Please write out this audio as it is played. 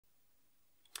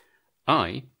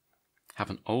I have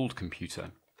an old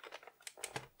computer.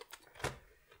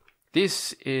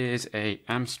 This is a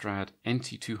Amstrad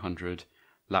NT200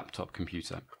 laptop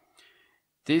computer.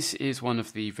 This is one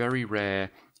of the very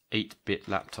rare 8-bit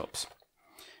laptops.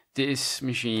 This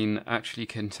machine actually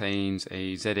contains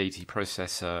a Z80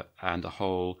 processor and a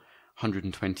whole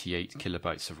 128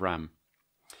 kilobytes of RAM.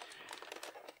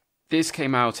 This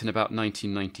came out in about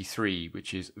 1993,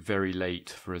 which is very late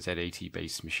for a Z80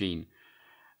 based machine.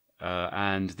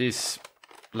 And this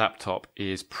laptop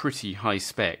is pretty high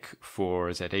spec for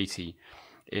a Z80.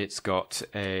 It's got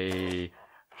a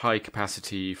high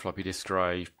capacity floppy disk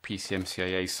drive,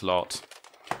 PCMCIA slot,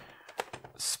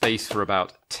 space for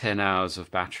about 10 hours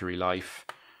of battery life,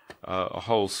 a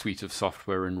whole suite of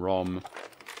software and ROM,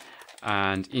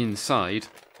 and inside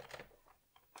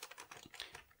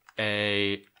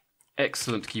a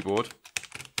excellent keyboard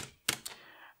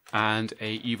and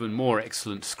a even more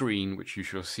excellent screen, which you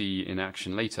shall see in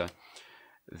action later.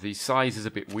 The size is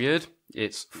a bit weird.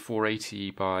 It's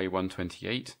 480 by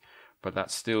 128, but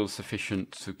that's still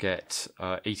sufficient to get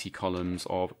 80 columns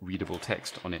of readable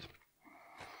text on it.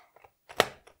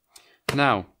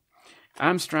 Now,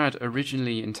 Amstrad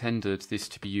originally intended this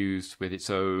to be used with its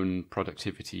own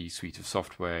productivity suite of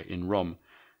software in ROM,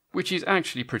 which is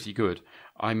actually pretty good.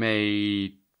 I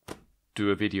may do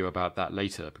a video about that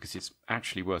later because it's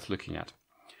actually worth looking at.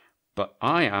 But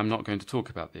I am not going to talk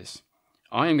about this.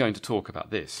 I am going to talk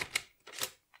about this.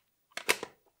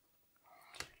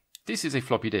 This is a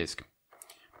floppy disk.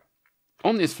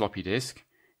 On this floppy disk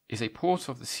is a port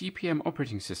of the CP/M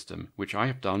operating system, which I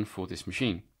have done for this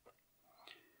machine.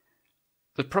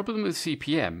 The problem with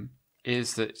CP/M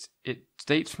is that it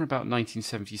dates from about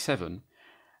 1977,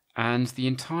 and the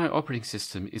entire operating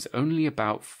system is only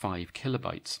about 5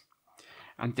 kilobytes.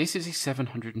 And this is a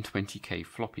 720K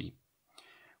floppy,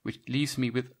 which leaves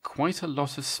me with quite a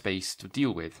lot of space to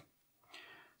deal with.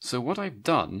 So what I've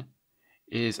done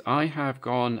is I have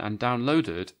gone and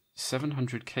downloaded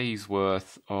 700K's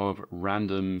worth of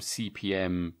random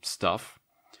CP/M stuff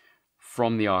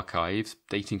from the archives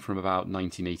dating from about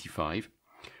 1985,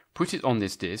 put it on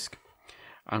this disk,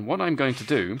 and what I'm going to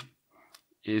do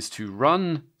is to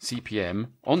run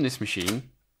CP/M on this machine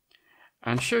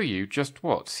and show you just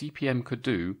what CP/M could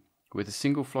do with a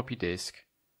single floppy disk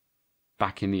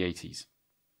back in the 80s.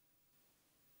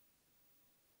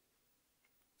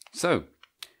 So,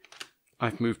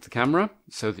 I've moved the camera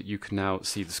so that you can now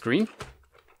see the screen,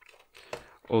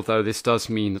 although this does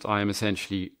mean that I am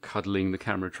essentially cuddling the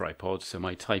camera tripod, so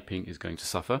my typing is going to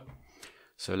suffer.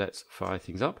 So let's fire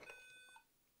things up.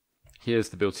 Here's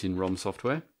the built-in ROM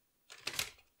software.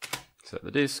 Set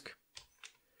the disk,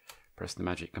 press the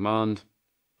magic command,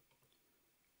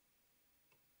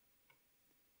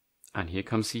 and here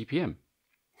comes CP/M.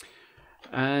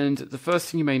 And the first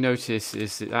thing you may notice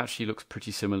is it actually looks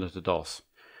pretty similar to DOS.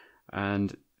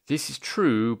 And this is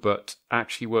true, but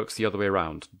actually works the other way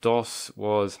around. DOS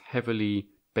was heavily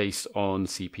based on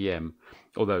CP/M,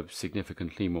 although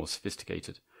significantly more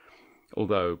sophisticated.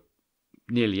 Although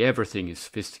nearly everything is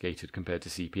sophisticated compared to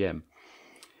CP/M.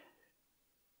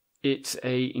 It's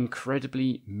an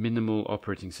incredibly minimal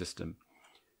operating system.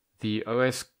 The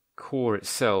OS core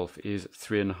itself is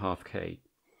 3.5K,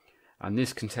 and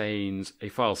this contains a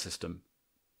file system,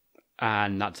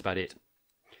 and that's about it.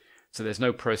 So there's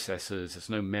no processors, there's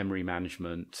no memory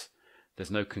management,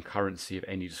 there's no concurrency of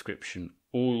any description.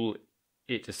 All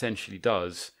it essentially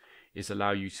does is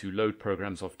allow you to load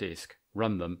programs off disk,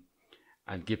 run them,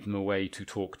 and give them a way to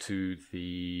talk to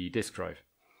the disk drive.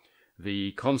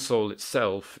 The console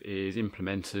itself is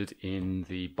implemented in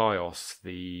the BIOS,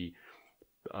 the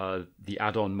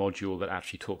add-on module that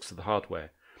actually talks to the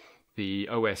hardware. The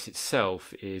OS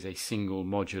itself is a single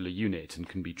modular unit and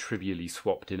can be trivially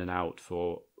swapped in and out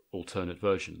for alternate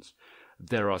versions.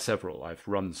 There are several. I've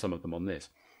run some of them on this.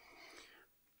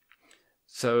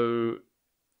 So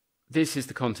this is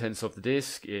the contents of the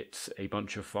disk. It's a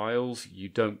bunch of files. You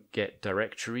don't get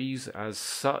directories as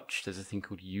such. There's a thing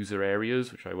called user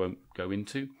areas, which I won't go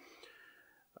into.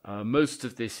 Most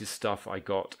of this is stuff I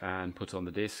got and put on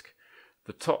the disk.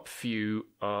 The top few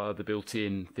are the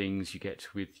built-in things you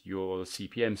get with your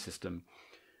CP/M system.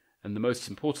 And the most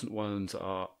important ones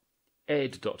are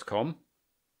ed.com,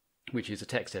 which is a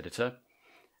text editor.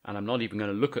 And I'm not even going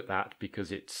to look at that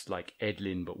because it's like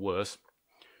Edlin but worse.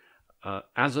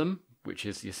 ASM, which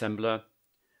is the assembler,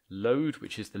 load,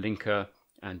 which is the linker,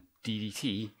 and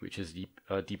DDT, which is the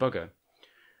debugger.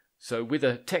 So with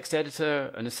a text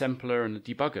editor, an assembler, and a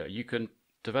debugger, you can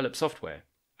develop software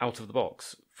out of the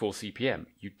box for CP/M.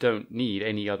 You don't need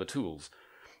any other tools.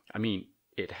 I mean,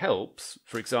 it helps,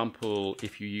 for example,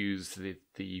 if you use the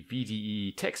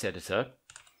VDE text editor,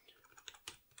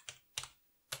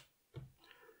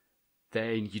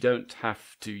 then you don't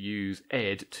have to use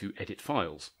ed to edit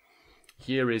files.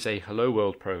 Here is a Hello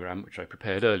World program, which I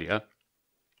prepared earlier,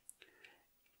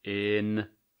 in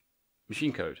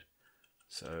machine code.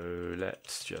 So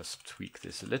let's just tweak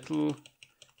this a little.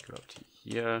 Go up to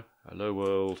here, Hello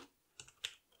World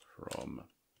from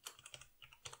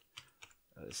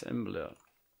assembler.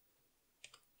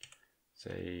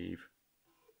 Save.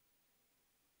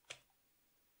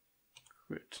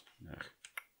 Quit. No.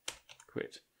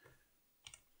 Quit.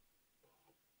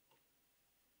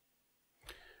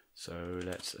 So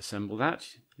let's assemble that.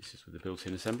 This is with the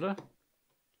built-in assembler.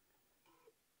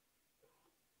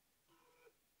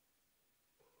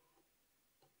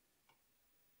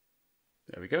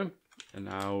 There we go. And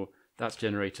now that's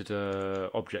generated an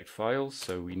object file,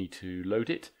 so we need to load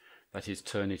it. That is,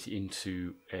 turn it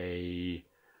into a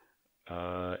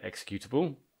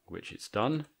executable, which it's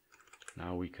done.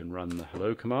 Now we can run the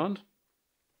hello command,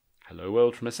 hello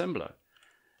world from assembler,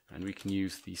 and we can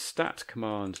use the stat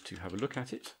command to have a look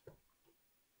at it.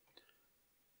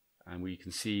 And we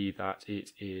can see that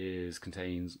it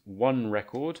contains one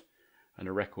record, and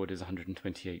a record is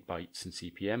 128 bytes in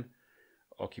CPM,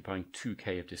 occupying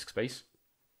 2K of disk space.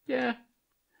 Yeah,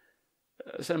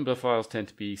 assembler files tend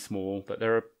to be small, but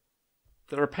they're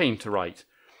a pain to write.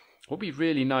 It would be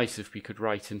really nice if we could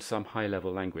write in some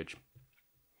high-level language.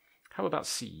 How about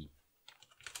C?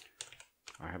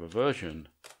 I have a version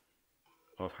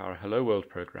of our Hello World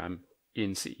program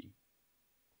in C.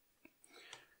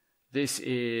 This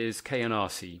is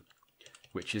KNRC,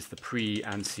 which is the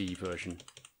pre-ANSI version.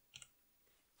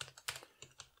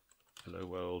 Hello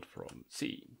World from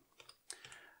C.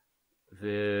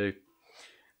 There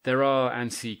are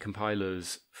ANSI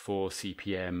compilers for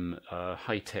CPM.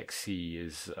 High-Tech C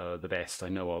is the best I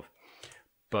know of,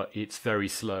 but it's very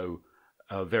slow,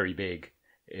 very big.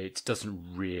 It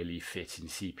doesn't really fit in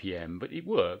CPM, but it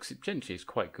works. It generally is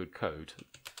quite good code,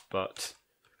 but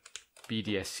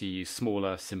BDSC is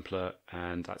smaller, simpler,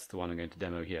 and that's the one I'm going to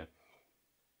demo here.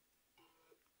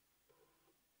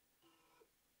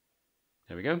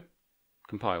 There we go,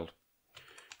 compiled.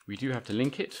 We do have to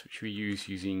link it, which we use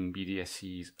using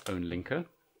BDSC's own linker.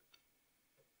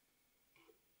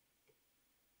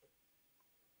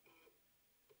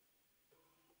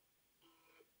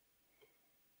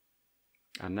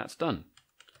 And that's done.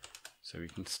 So we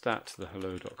can stat the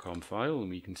hello.com file, and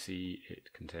we can see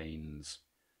it contains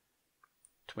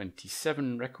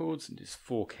 27 records and is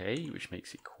 4K, which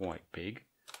makes it quite big.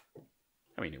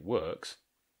 I mean, it works.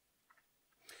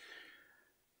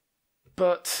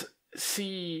 But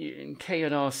C in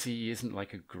KNRC isn't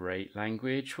like a great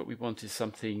language. What we want is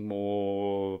something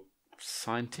more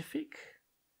scientific.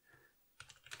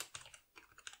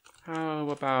 How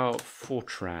about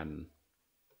Fortran?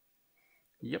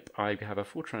 Yep, I have a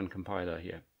Fortran compiler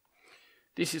here.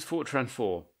 This is Fortran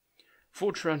 4.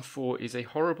 Fortran 4 is a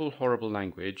horrible, horrible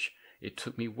language. It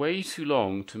took me way too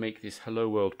long to make this Hello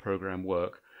World program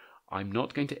work. I'm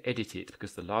not going to edit it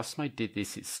because the last time I did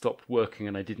this it stopped working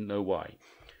and I didn't know why.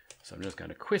 So I'm just going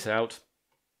to quit out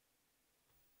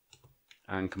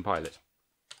and compile it.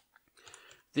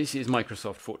 This is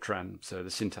Microsoft Fortran, so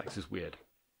the syntax is weird.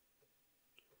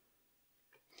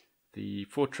 The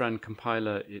Fortran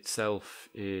compiler itself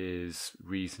is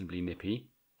reasonably nippy,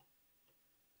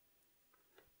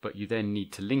 but you then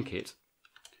need to link it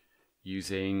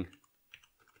using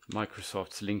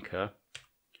Microsoft's linker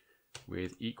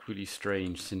with equally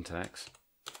strange syntax,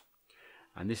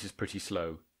 and this is pretty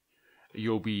slow.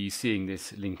 You'll be seeing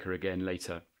this linker again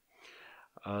later.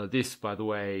 This, by the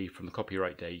way, from the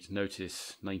copyright date,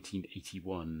 notice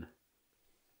 1981.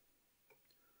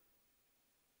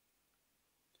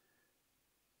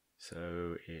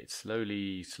 So it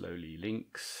slowly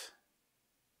links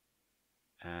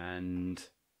and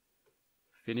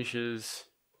finishes,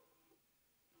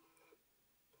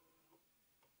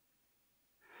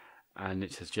 and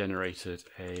it has generated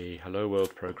a Hello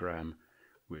World program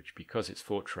which, because it's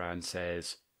Fortran,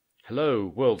 says hello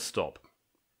world stop.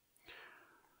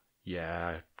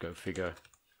 Yeah, go figure,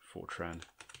 Fortran.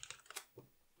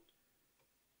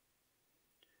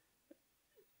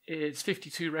 It's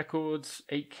 52 records,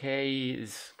 8K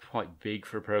is quite big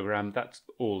for a program. That's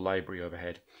all library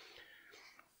overhead.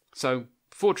 So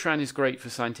Fortran is great for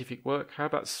scientific work. How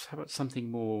about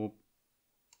something more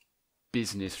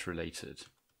business related?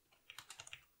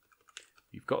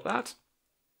 You've got that.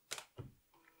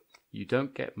 You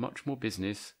don't get much more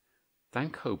business than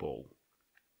COBOL.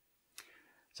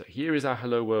 So here is our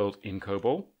Hello World in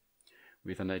COBOL.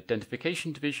 with an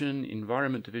identification division,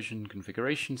 environment division,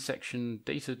 configuration section,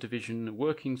 data division,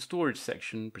 working storage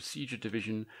section, procedure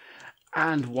division,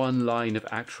 and one line of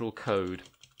actual code.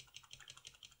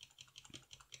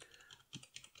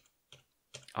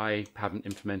 I haven't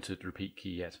implemented repeat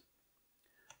key yet.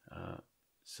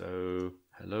 So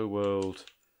hello world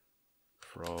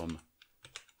from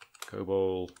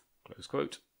COBOL, close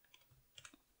quote.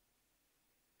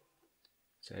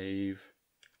 Save.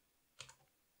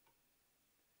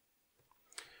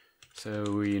 So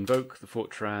we invoke the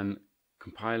Fortran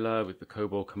compiler with the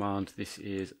COBOL command. This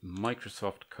is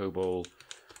Microsoft COBOL.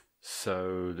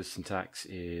 So the syntax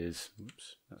is,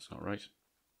 oops, that's not right.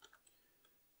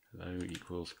 Hello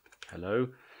equals hello.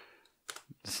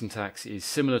 The syntax is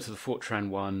similar to the Fortran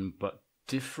one, but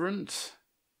different,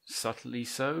 subtly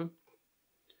so.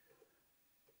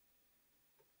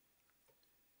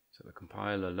 So the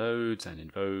compiler loads and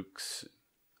invokes.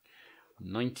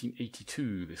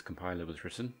 1982 this compiler was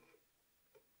written.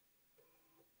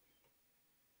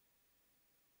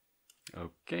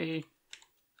 Okay,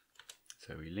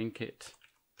 so we link it,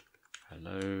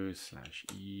 hello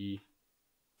 /e,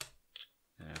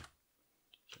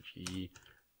 /e,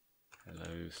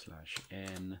 hello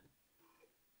 /n.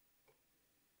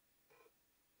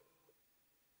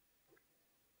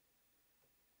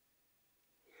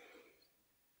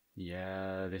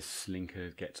 Yeah, this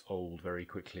linker gets old very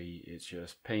quickly. It's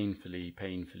just painfully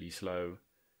slow.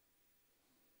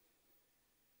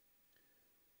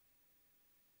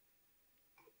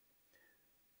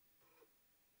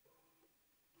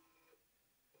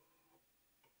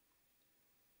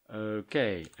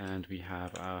 Okay, and we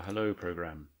have our hello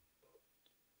program.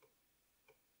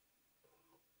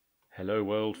 Hello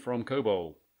world from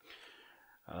COBOL.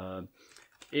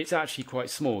 It's actually quite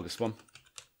small, this one.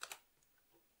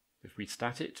 If we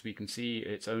stat it, we can see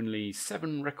it's only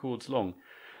 7 records long.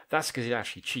 That's because it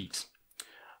actually cheats.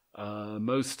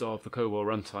 Most of the COBOL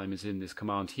runtime is in this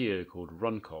command here called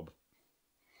runcob.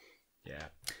 Yeah.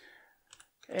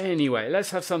 Anyway,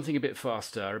 let's have something a bit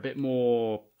faster, a bit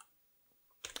more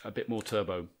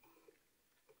turbo.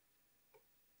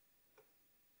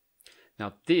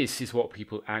 Now this is what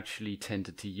people actually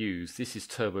tended to use. This is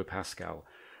Turbo Pascal,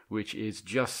 which is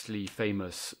justly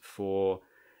famous for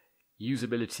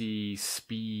usability,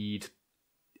 speed,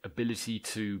 ability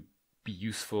to be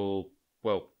useful.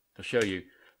 Well, I'll show you.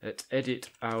 Let's edit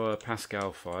our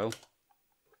Pascal file.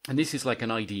 And this is like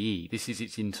an IDE. This is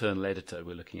its internal editor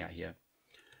we're looking at here.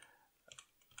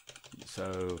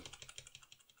 So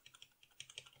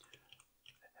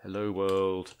hello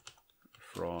world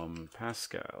from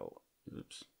Pascal.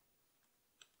 Oops.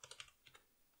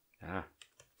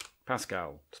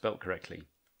 Pascal, spelt correctly.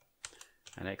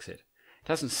 And exit. It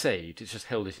hasn't saved, it's just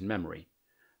held it in memory.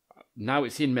 Now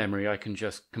it's in memory, I can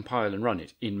just compile and run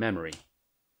it in memory.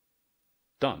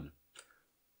 Done.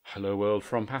 Hello world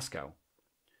from Pascal.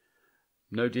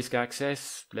 No disk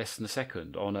access, less than a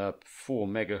second on a 4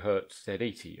 MHz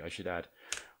Z80, I should add.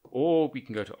 Or we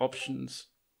can go to options,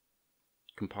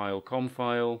 compile com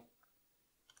file,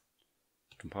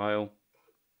 compile.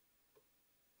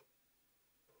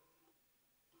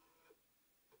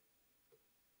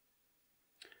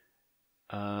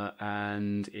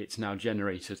 And it's now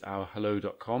generated our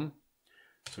hello.com.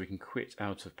 So we can quit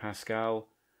out of Pascal.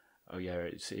 Oh yeah,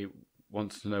 it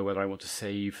wants to know whether I want to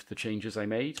save the changes I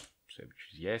made. So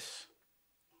which is yes.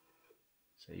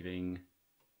 Saving.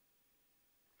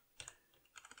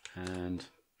 And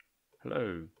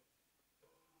hello.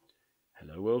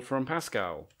 Hello world from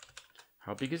Pascal.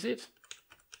 How big is it?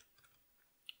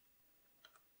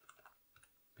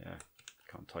 Yeah,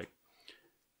 can't type.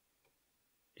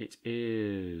 It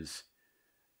is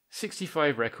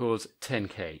 65 records,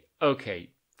 10K.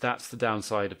 Okay, that's the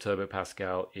downside of Turbo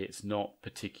Pascal. It's not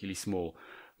particularly small.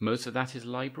 Most of that is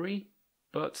library,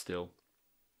 but still.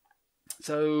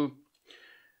 So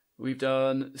we've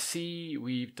done C,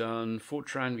 we've done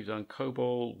Fortran, we've done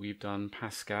COBOL, we've done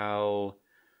Pascal.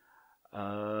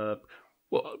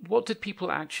 What did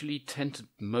people actually tend to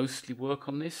mostly work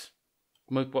on this?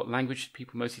 What language did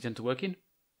people mostly tend to work in?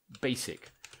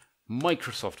 Basic.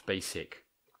 Microsoft Basic.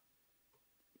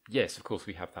 Yes, of course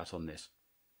we have that on this.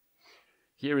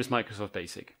 Here is Microsoft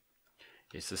Basic.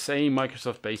 It's the same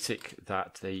Microsoft Basic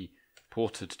that they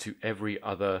ported to every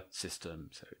other system.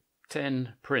 So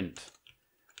 10 print.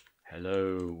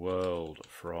 Hello world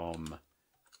from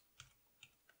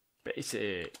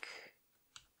Basic.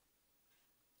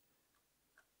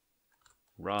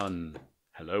 Run.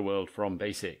 Hello world from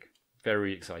Basic.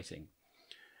 Very exciting.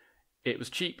 It was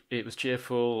cheap, it was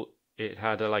cheerful, it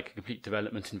had a complete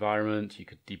development environment, you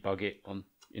could debug it on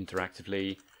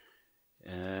interactively.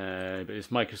 But it's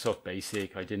Microsoft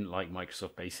Basic. I didn't like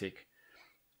Microsoft Basic.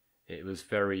 It was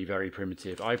very, very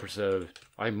primitive.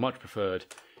 I much preferred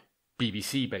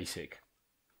BBC Basic.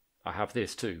 I have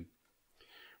this too,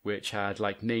 which had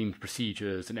like named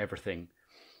procedures and everything.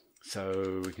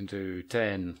 So we can do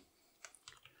 10,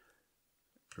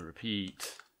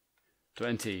 repeat,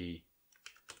 20,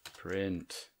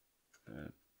 print.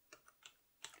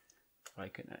 I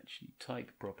can actually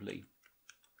type properly.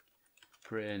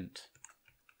 Print,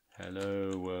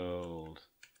 hello world,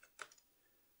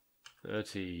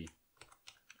 30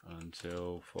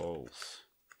 until false.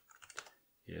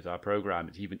 Here's our program.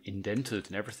 It's even indented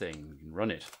and everything. You can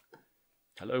run it.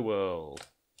 Hello world.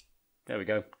 There we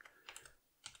go.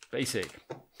 Basic.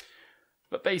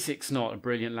 But Basic's not a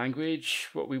brilliant language.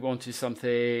 What we want is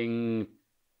something.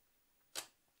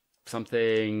 How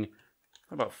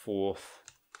about fourth?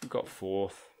 We've got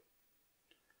fourth.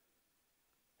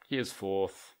 Here's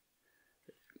fourth.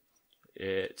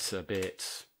 It's a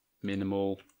bit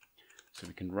minimal. So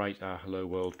we can write our hello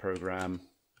world program.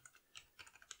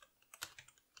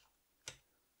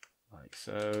 Like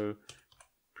so.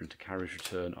 Print a carriage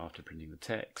return after printing the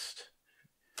text.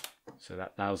 So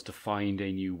that allows to find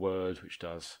a new word which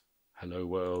does hello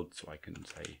world. So I can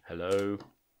say hello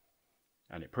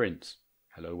and it prints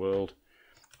hello world.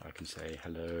 I can say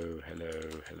hello, hello,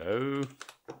 hello.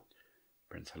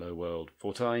 Prints hello world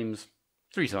 4 times,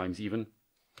 3 times even.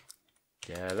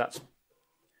 Yeah,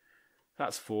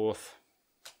 that's fourth.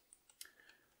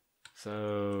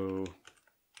 So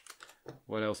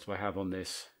what else do I have on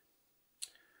this?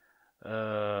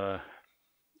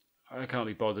 I can't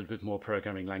be bothered with more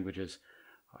programming languages.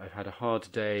 I've had a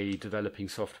hard day developing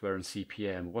software in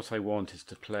CPM. What I want is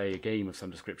to play a game of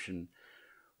some description.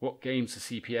 What games does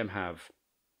CPM have?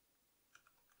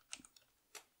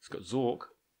 It's got Zork.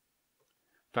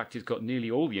 In fact, it's got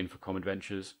nearly all the Infocom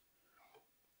adventures.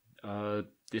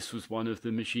 This was one of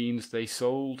the machines they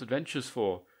sold adventures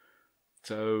for.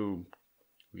 So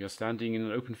we are standing in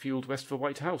an open field west of the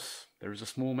White House. There is a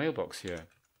small mailbox here.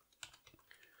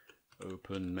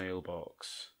 Open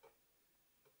mailbox.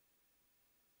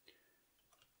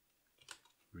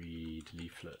 Read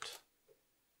leaflet.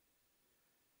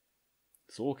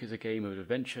 Zork is a game of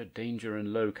adventure, danger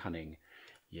and low cunning.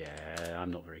 Yeah, I'm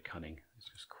not very cunning. Let's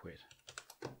just quit.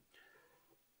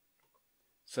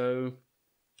 So,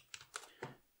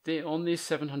 on this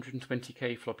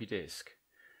 720k floppy disk,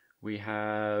 we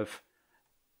have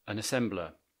an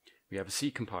assembler, we have a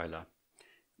C compiler,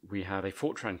 we have a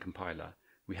Fortran compiler,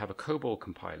 we have a COBOL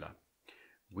compiler,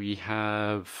 we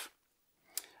have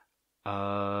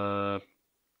Turbo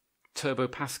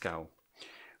Pascal,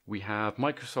 we have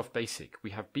Microsoft Basic,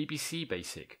 we have BBC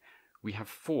Basic, we have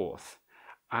Forth,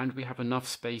 and we have enough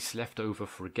space left over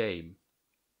for a game.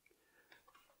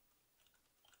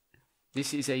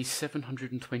 This is a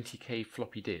 720k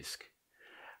floppy disk,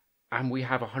 and we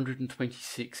have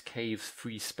 126k of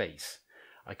free space.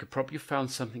 I could probably have found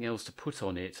something else to put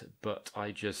on it, but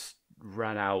I just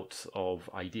ran out of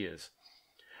ideas.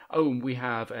 Oh, and we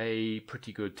have a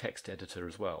pretty good text editor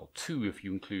as well, 2 if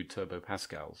you include Turbo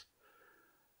Pascal's.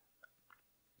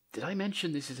 Did I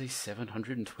mention this is a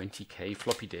 720k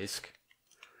floppy disk?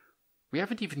 We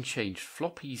haven't even changed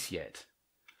floppies yet.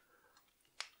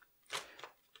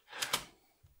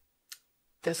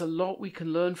 There's a lot we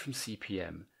can learn from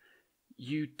CPM.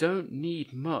 You don't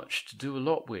need much to do a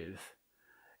lot with.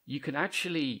 You can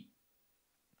actually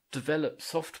develop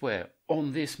software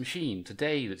on this machine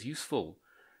today that's useful.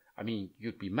 I mean,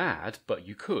 you'd be mad, but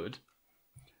you could.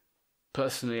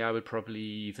 Personally, I would probably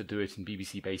either do it in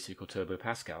BBC Basic or Turbo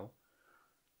Pascal.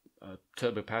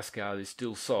 Turbo Pascal is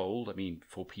still sold, I mean,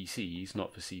 for PCs,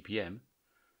 not for CPM.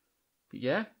 But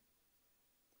yeah,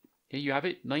 here you have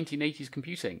it, 1980s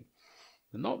computing.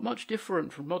 Not much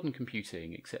different from modern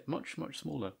computing, except much, much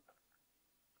smaller.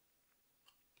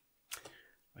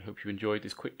 I hope you enjoyed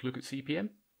this quick look at CPM.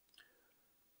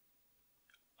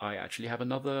 I actually have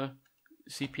another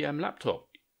CPM laptop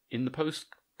in the post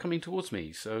coming towards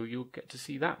me, so you'll get to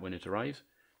see that when it arrives.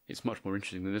 It's much more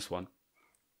interesting than this one,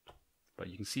 but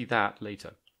you can see that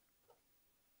later.